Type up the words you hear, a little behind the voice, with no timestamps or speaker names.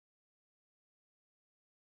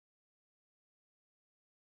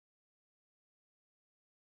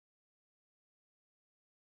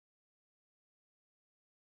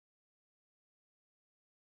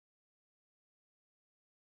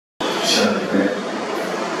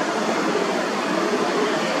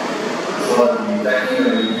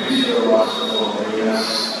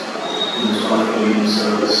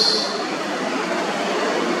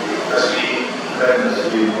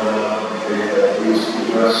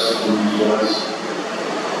trust to these words.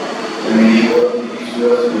 When we work with these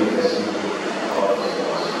words, we bless you. God is the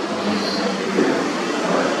Lord. In Jesus' name,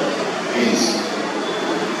 please.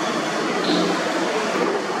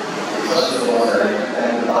 First of all, I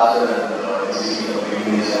thank the Pastor and the NCC for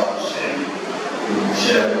giving me this opportunity to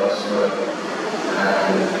share God's word.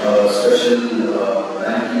 And a special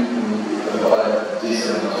thank you to the God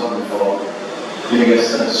Jason for giving us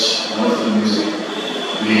such wonderful music.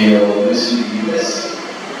 We are mostly blessed.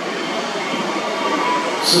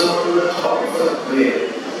 So the topic for today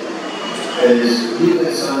is live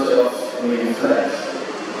in search of meaning life.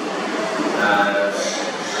 And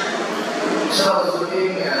so I was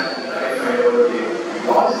looking at trying to find out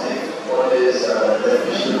what is life? What is the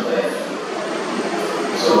definition of life?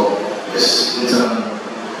 So this is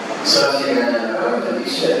searching and according to the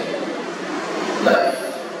dictionary, life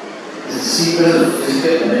is a sequence of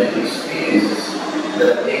physical and mental experiences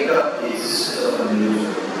that make up the existence of an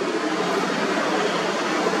individual.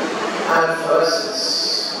 And for us,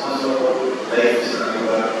 it's also life is nothing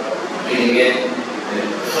but breathing in the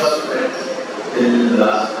first breath till the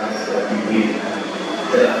last breath that we breathe, and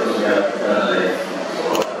then of course we have life.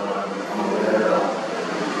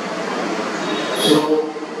 So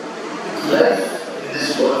life in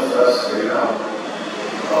this world for us right now,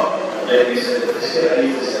 like we said, the physical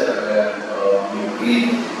life is that we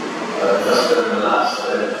breathe just at the last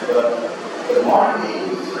breath, but the modern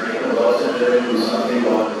youth is also driven to something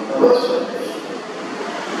called virtual life.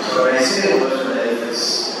 So when I say virtual life, it's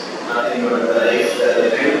nothing but the life that they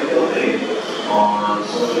try to portray on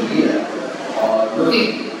social media, or looking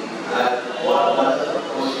at what others are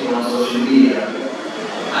posting on social media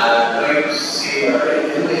and trying to see or trying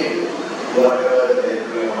to emulate whatever they're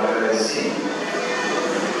doing, whatever they're seeing.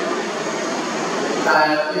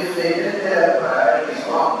 And if they get their priorities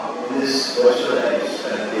wrong in this virtual life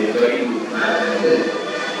that they try to imagine and live,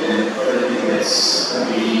 then everything gets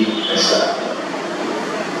completely messed up.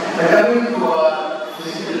 And coming to our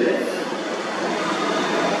physical life,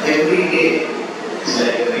 every day is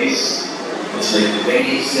like a race. It's like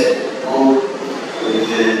Benny said, go, it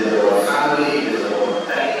is our family, it is our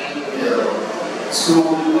time, it is our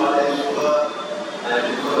school, college, work, and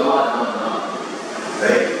it goes on and on and on.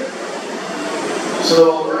 Right? So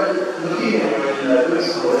when looking at doing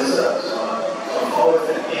some research on how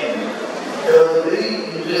it came, there was a very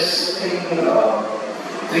interesting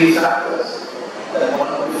three factors that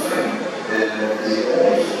one would find in physical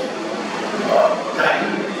life: time,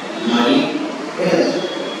 money, energy.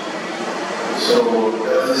 So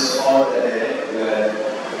there was this thought that I read where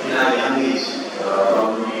in our young age,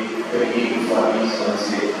 probably 20 to 40s, let's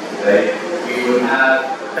say, right, we would have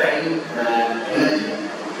time and energy,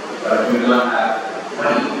 but we would not have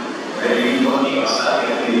money. Right? We don't need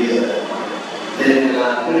starting at the age. Then in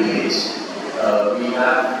our middle age, we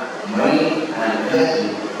have money and energy,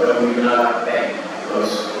 but we do not have time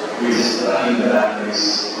because we just running the rat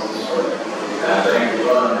race of this world, trying to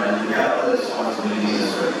earn, and we have other responsibilities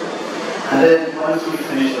as well. And then once we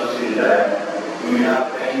finish, once we retire, we have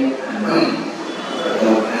time and money, but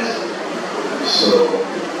no energy. So,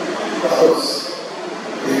 of course,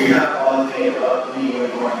 if we have all the about me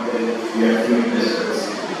and point, then we are doing this.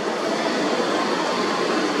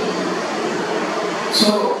 So,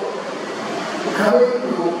 coming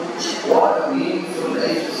to what a meaningful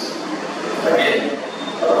life is, again,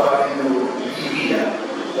 according to Wikipedia,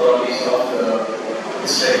 or at least of the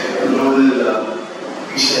global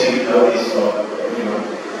dictionary nowadays for everyone,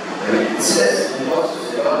 it says in positive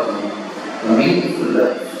psychology, a meaningful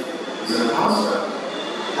life is a construct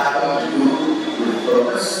having to do with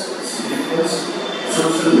purpose, significance,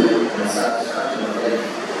 fulfillment, and satisfaction of life.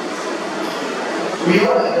 We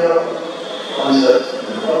all enter on this earth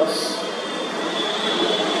with a purpose,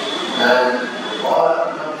 and all our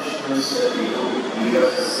accomplishments that we do give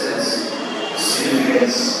us a sense of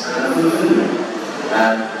significance and fulfillment.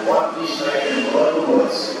 And what we strike in all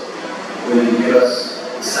words will give us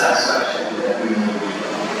the satisfaction that we need.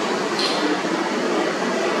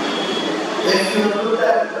 If you look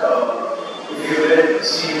at, if you read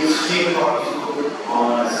Stephen Hawking's book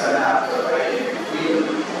on 7 habits of highly people,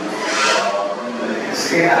 the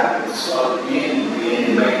second habit is called being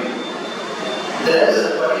in mind. There is a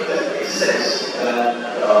particular exercise that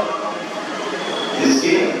is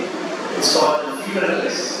given. It's called the funeral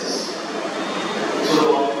exercise. So,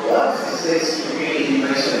 what this exercise really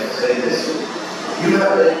impresses is this: you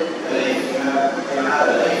have a life, you have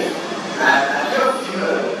a life, and at your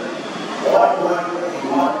funeral, what word you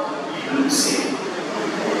want people to say?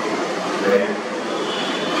 Right?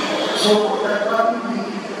 So, that what would be,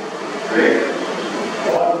 right?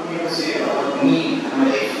 What would people say about me and my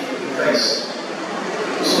life in Christ?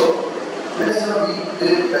 So, Let's not be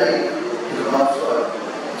right to the God's word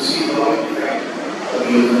to see how we find a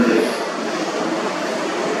human life.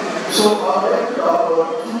 So I would like to talk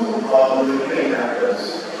about two recurring factors.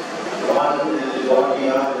 One is what we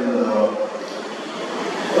have in the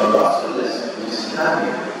gospel lesson, which is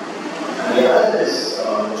Emmanuel, and the other is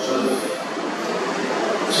Joseph.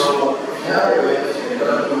 So if you have a way, you can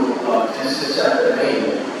turn to Genesis chapter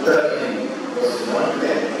 13, verses 1 to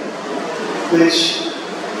 10, which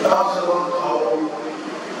talks about how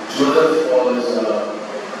Joseph was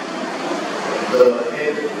the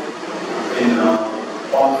head in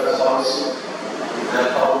Potiphar's house, and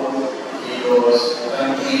how he was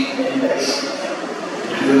currently enticed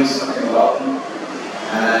into doing something wrong,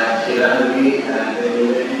 and he ran away, and then he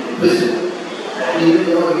went into prison. And even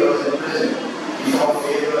though he was in prison, he found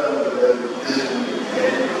favor with the prison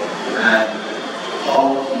head, and how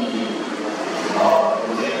he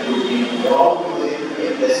was able to be a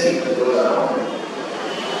blessing to those around him.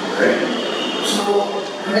 Right? So,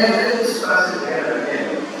 when I read this passage again and again,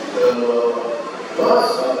 the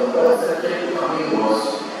verse that kept coming was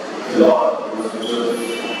the Lord was with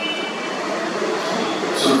Joseph.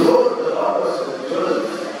 So though the Lord was with Joseph,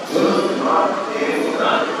 Joseph did not take it for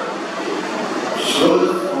granted.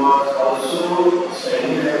 Joseph was also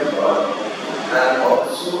spending time with God, and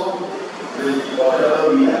also with whatever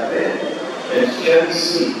we have read, and here we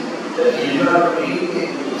see that he did not really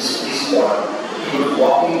take his God. He was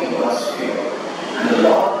walking in God's favor, and the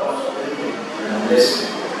Lord was with him and blessed him.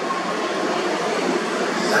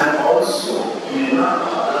 And also, he did not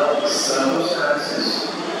allow the circumstances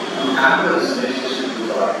to hamper his relationship with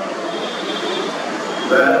God.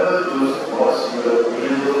 Wherever Joseph was,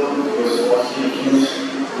 even though he was falsely accused,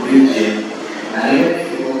 put in jail, and even if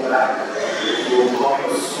he go back to how he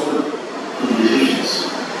was sold to the Egyptians,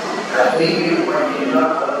 I think he did not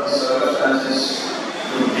allow the circumstances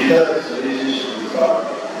to deter his relationship with God.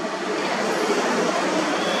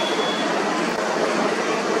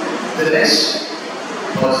 The next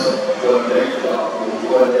person who I would like to talk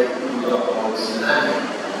about is Emmanuel.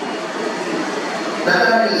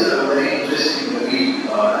 Emmanuel is a very interesting read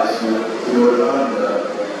as you will learn the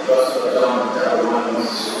Gospel of John, chapter 1,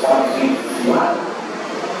 verses 43 to 51.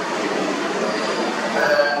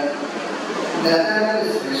 And Emmanuel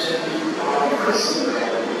is mentioned in a similar way,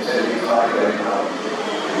 which I will be talking right now.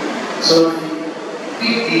 So, we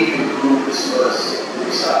deep into this verse. We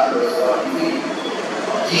start with verse 43.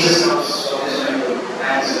 Jesus comes from his temple,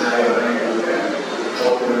 hands and I are running to look at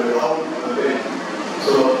talking about the way.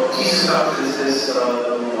 So Jesus comes and says,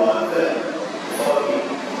 follow me.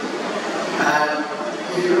 And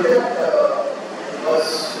if you look at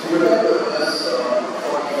verse 45,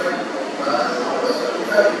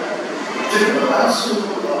 Jacob comes to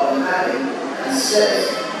Emmanuel and says,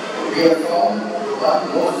 we have found the one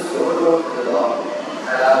most overlooked in the law,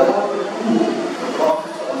 and our Lord who the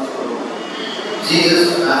prophets also wrote.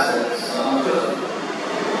 Jesus of Nazareth, son of Joseph.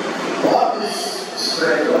 What this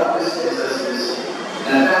tells us is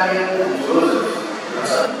Nathanael and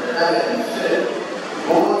Nathanael and Philip,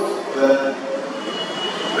 both were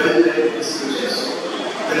well-read in scriptures,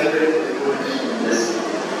 well-read in the quotation lesson,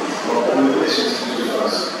 or quotation scripture for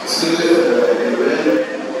us. Scriptures were well-read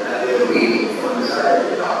and they were reading from the side of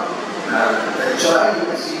the God. The joy you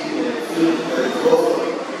can see in the film, the growth of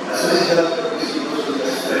it, as well as he goes to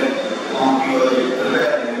his friend, he was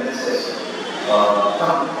preparing and then says,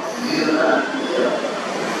 come, these are the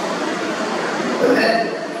but then,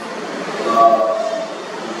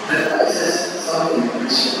 the guy says something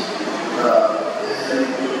which is like,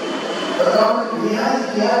 he has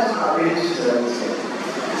an apprehension that I would say.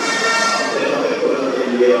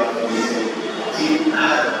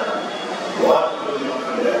 What goes on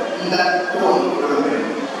from there? In that tone,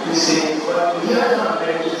 he's saying, but he has an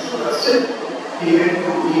apprehension, but still, he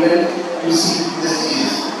went to see this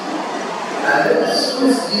Jesus. And then as soon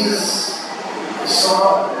as Jesus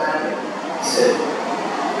saw Emmanuel, he said,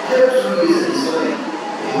 here truly is an Israelite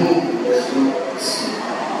in whom there is no deceit.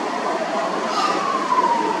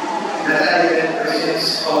 Nathanael then questions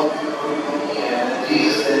how to know me, and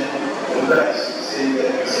Jesus then replies, saying that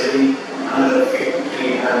he was sitting under a fig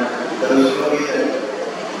tree and there was no way that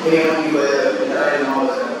came only where the entire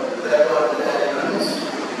house and that was the entire house.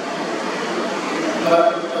 But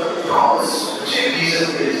the promise which Jesus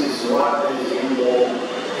gives is what is even more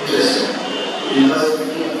interesting. In verse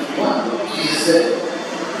 51, Jesus said,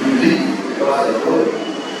 you believe because I told you,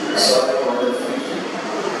 I saw it on the future.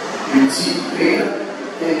 You will see greater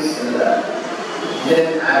things than that. Then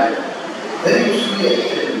added, then you should be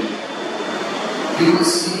ahead of me. You will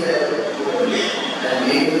see heaven open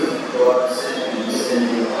and angels of God sent and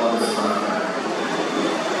descending on the Son of Man.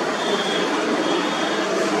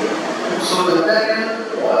 So the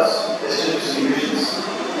Nathaniel was destined to see visions.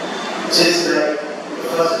 Just like the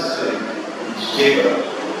first husband, Jacob,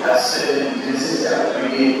 has said in Genesis chapter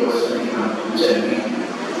 28, verse 21, which I read.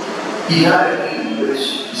 He had a dream which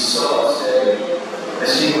he saw standing,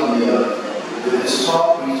 resting on the earth, with his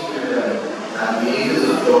top reaching to heaven, and the angels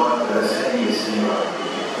of God were ascending his nearby.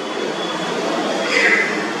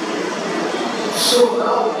 So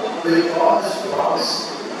now, with all this promise,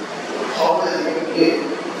 how does it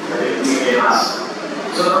begin? We may ask.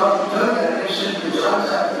 So now, turn your attention to John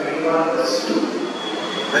chapter 21, verse 2,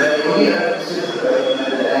 where the only reference is the birth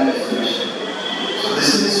and the end destination. So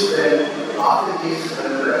this is when, after Jesus'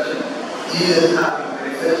 resurrection, Jesus is having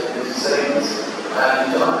breakfast with his disciples,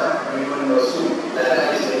 and John chapter 21, verse 2,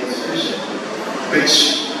 that is the destination, which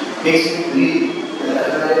makes me believe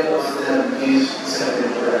that Emmanuel was there when Jesus said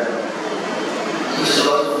in prayer. He is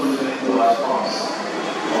also fulfilling God's promise,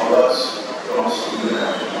 or God's promise to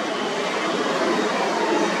Abraham.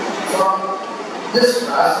 From this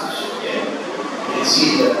passage again, we can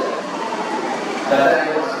see that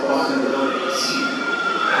Nathaniel was a person who learned to see,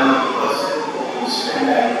 and a person who spent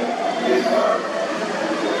time with God.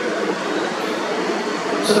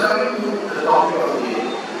 So coming to the topic of the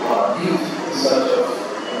youth in search of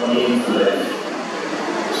meaningful life.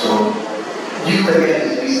 So youth again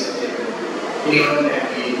is very subjective. Anyone can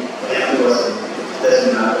be a young person,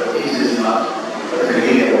 doesn't matter, age is not a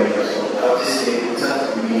criteria for it. So I would just say in terms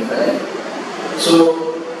of meaningful life. So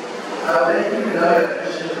I would like to draw your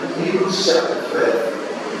attention to Hebrews chapter 12,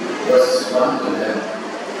 verses 1 to 11.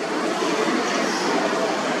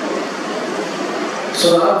 So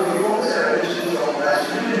now we focus our attention from that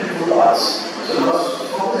two parts. So now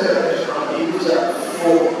focus our attention from Hebrews chapter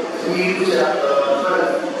 4 to Hebrews chapter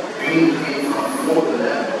 12, we need to read from 4 to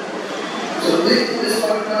 11. So this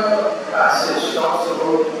particular passage talks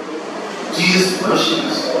about Jesus punishing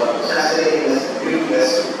us or chastising us, giving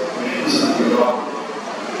us when we do something wrong.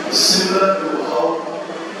 Similar to how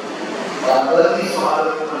our earthly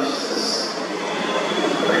father punishes us.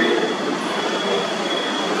 Right?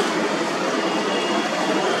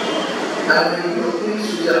 And when you do things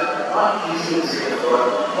which are not easy to say of God,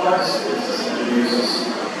 God disciplines us and renews us.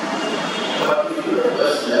 But if you look at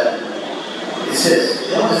verse 11, it says,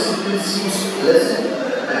 your discipline seems pleasant at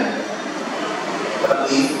the time, but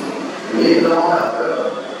later on, however,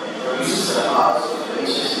 produces the hearts of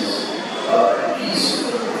righteousness and peace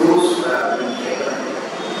for those who have been taken.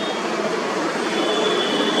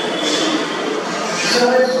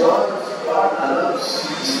 Sometimes God allows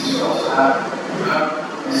these things to also happen. Not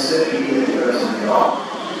necessarily be the person wrong,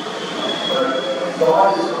 but God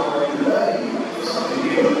is not going to lie you for something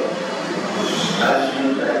bigger. As you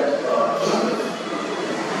look at Joseph,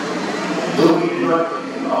 though he did not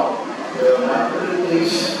take him out, there were multiple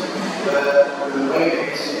things that were right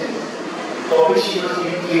against him, for which he was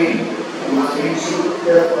being trained, he was being put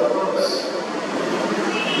there for a purpose.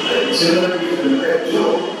 And similarly, if you look at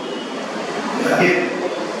Job, again,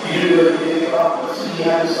 he didn't really take him out, but he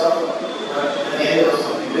had to suffer. But at the end, there was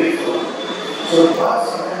something great for him. So God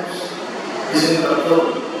sometimes is in control,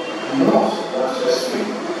 knows what's best for you.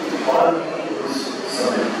 All we need is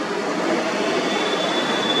something.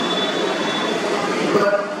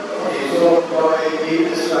 But, okay, so I gave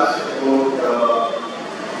this passage about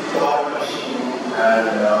God punishing you, and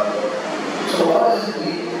so what does it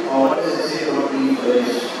mean, or what does it say about being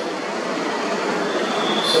punished?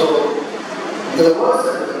 So, the words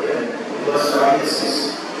that are given in verse 5 and 6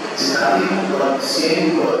 is nothing but the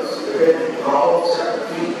same words written in Proverbs chapter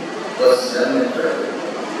 3, verses 11 and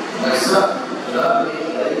 12. My son, do not make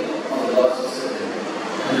light of the Lord's discipline,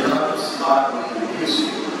 and do not use hard way to abuse you,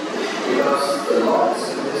 because the Lord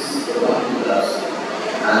disciplines the one who loves,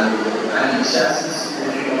 and he chastens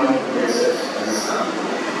everyone who accepts as his son.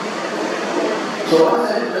 So once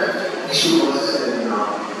I looked at issue verses in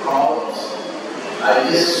Proverbs, I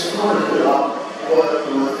just scrolled it up over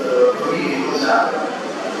to the 3 chapter,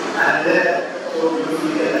 and then so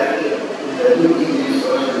beautifully that in the New King James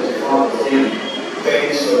Version, which I found was really very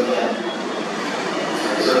again.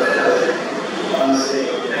 So then I was like, I want to say,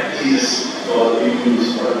 thank Jesus for giving me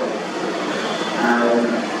this word. And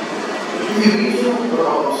if you read through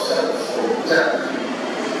Proverbs chapter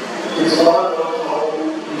 3, it's all about how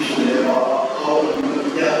we should live, or how a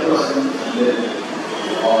young person should live.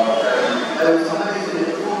 I will summarize it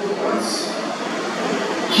in 4 points.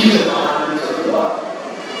 Keep the commandments of the Lord.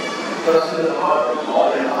 Trust in the Lord with all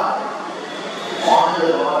your heart. Honor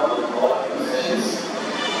the Lord with all your possessions.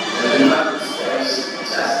 And do not despise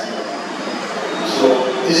chastity. So,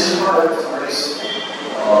 this is what I would summarize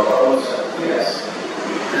Proverbs chapter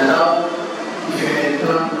 3. And now, if you can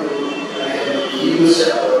turn to Hebrews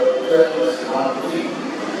chapter 12,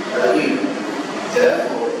 1:3.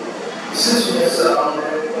 Therefore, since we are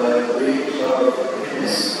surrounded by a great cloud of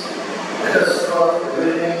witness, let us drop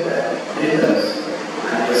everything that hinders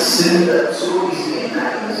and the sin that so easily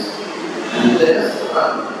entangles, and let us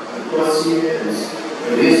run with perseverance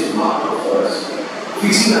the race marked for us,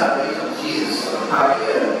 fixing our eyes on Jesus, the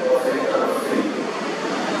pioneer and perfecter of faith.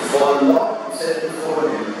 For the Lord set before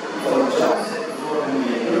him, for the joy set before him, he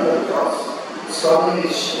endured the cross, scorning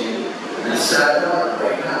its shame, and sat down at the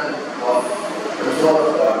right hand of the throne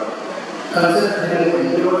of God. Consider him who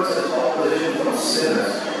endured such opposition from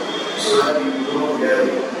sinners, so that you will grow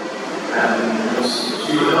weary, and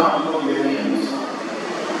you will not grow weary in his heart.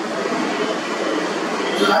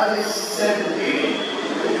 So as I said in the beginning,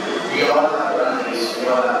 we all have run a race, we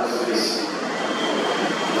all have this race.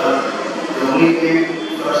 But the only way we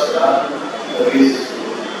first run the race is to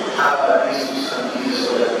have our eyes fixed on Jesus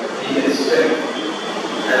so that he gets strength.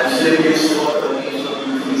 And Philippians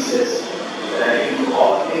 4:13 says that I can do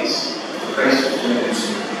all things through Christ who strengthens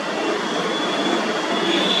me.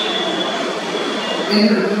 In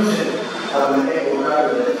conclusion, I will go back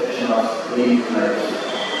to the definition of meaningful life.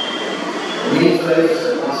 Meaningful life is a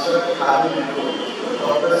construct having a goal, the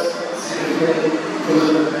purpose, significance,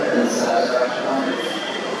 fulfillment, and satisfaction of life.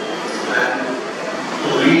 And to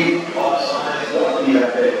read or summarize what we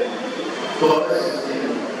have read, purpose is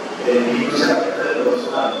given in Hebrews chapter 12, verse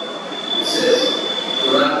 1. It says, to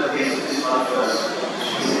run the race which is not for us.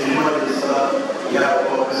 Which means everyone in this world, we have a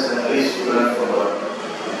purpose and a race to run for God.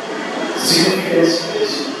 Significance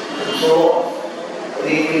is to throw off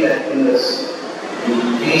anything that hinders you,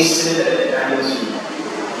 any sin that entangles you.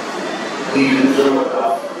 We need to throw it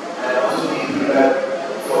off, and also be prepared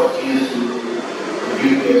for Jesus to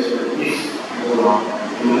rebuke us. If you go wrong,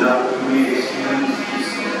 you will have to be experienced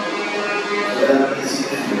Jesus. So that means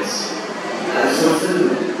significance. And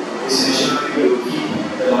fulfillment is ensuring you keep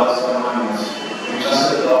the Lord's commandments. You trust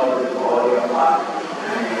the Lord with all your heart,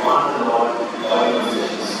 and you honor the Lord with all your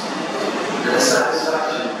possessions. And the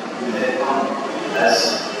satisfaction will then come, as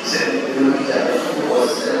said in Deuteronomy chapter 4,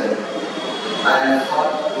 verse 7. I have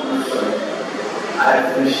fought the good fight. I have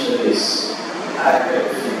finished the race. I have kept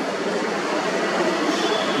the faith.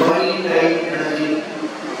 Money, time, energy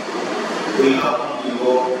will come, will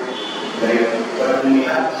go, right? But when we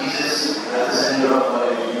have Jesus at the center of our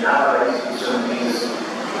life, we have our eyes fixed on Jesus.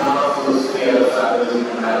 None of those three other factors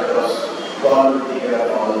will matter to us. God will take care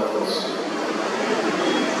of all of those.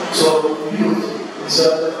 So, youth, in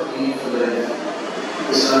search of a meaningful life,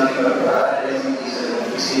 is nothing but prioritizing Jesus and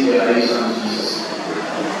fixing their eyes on Jesus.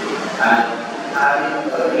 And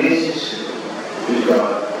having a relationship with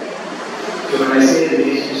God. So when I say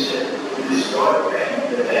relationship, it is God time,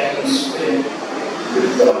 the time you spend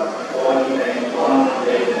with God, all the time, one-on-one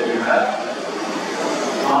time that you have.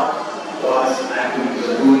 Not God's activities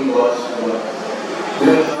or doing God's work.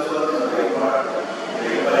 Doing God's work is a great part,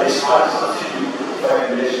 but it's not sufficient for a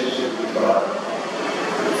relationship with God.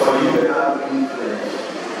 For you to have influence,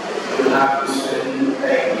 you will have to spend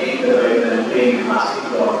time being the right and praying, asking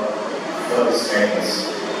God for His kindness.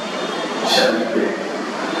 Shall we pray?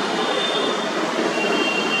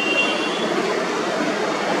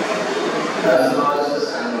 As long as the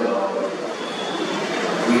Son of God,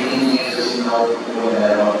 we need Jesus in our more than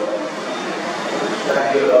ever.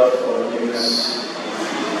 Thank you, Lord, for giving us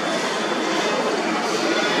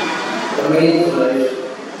a meaningful life,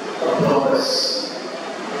 a purpose,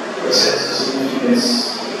 a sense of significance,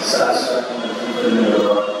 satisfaction.